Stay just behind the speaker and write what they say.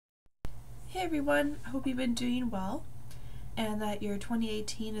Hey everyone, I hope you've been doing well and that your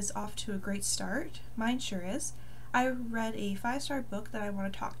 2018 is off to a great start. Mine sure is. I read a 5-star book that I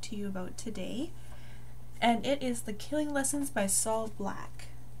want to talk to you about today, and it is The Killing Lessons by Saul Black.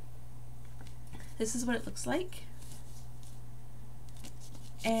 This is what it looks like.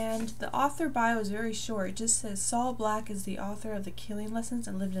 And the author bio is very short. It just says Saul Black is the author of The Killing Lessons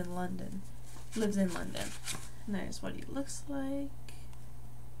and lives in London. And there's what he looks like.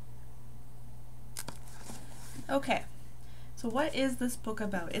 Okay, so what is this book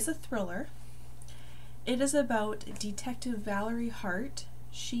about? It's a thriller. It is about Detective Valerie Hart.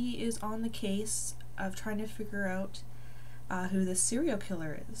 She is on the case of trying to figure out who the serial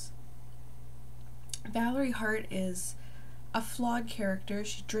killer is. Valerie Hart is a flawed character.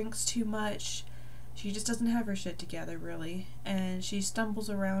 She drinks too much. She just doesn't have her shit together, really. And she stumbles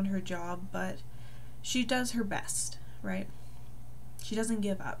around her job, but she does her best, right? She doesn't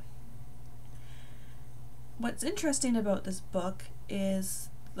give up. What's interesting about this book is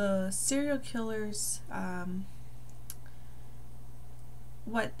the serial killers,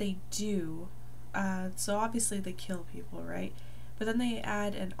 what they do. So obviously they kill people, right? But then they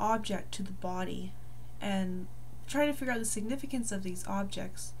add an object to the body, and trying to figure out the significance of these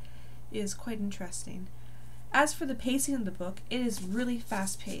objects is quite interesting. As for the pacing of the book, it is really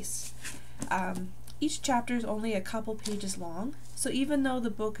fast-paced. Each chapter is only a couple pages long, so even though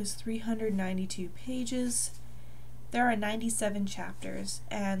the book is 392 pages, there are 97 chapters,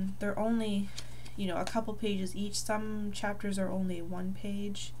 and they're only, a couple pages each. Some chapters are only 1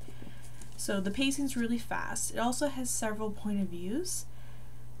 page. So the pacing's really fast. It also has several point of views,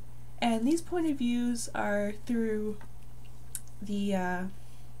 and these point of views are through the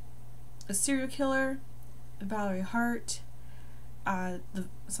serial killer, Valerie Hart,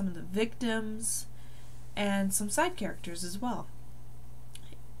 some of the victims, and some side characters as well.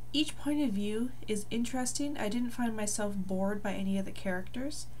 Each point of view is interesting. I didn't find myself bored by any of the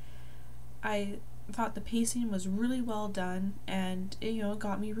characters. I thought the pacing was really well done, and it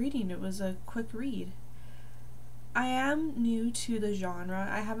got me reading. It was a quick read. I am new to the genre.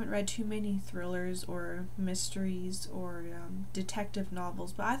 I haven't read too many thrillers or mysteries or detective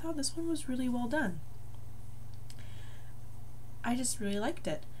novels, but I thought this one was really well done. I just really liked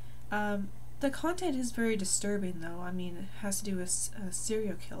it. The content is very disturbing, though. I mean, it has to do with a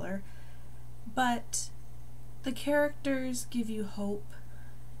serial killer, but the characters give you hope,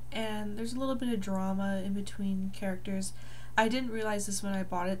 and there's a little bit of drama in between characters. I didn't realize this when I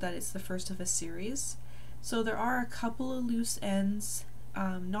bought it, that it's the first of a series, so there are a couple of loose ends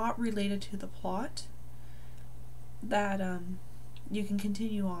not related to the plot that you can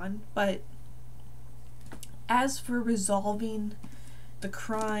continue on, but as for resolving the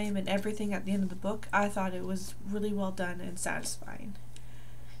crime and everything at the end of the book, I thought it was really well done and satisfying.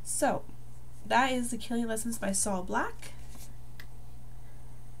 So, that is The Killing Lessons by Saul Black.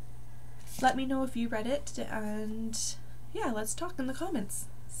 Let me know if you read it, and yeah, let's talk in the comments.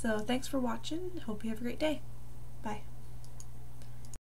 So, thanks for watching. Hope you have a great day. Bye.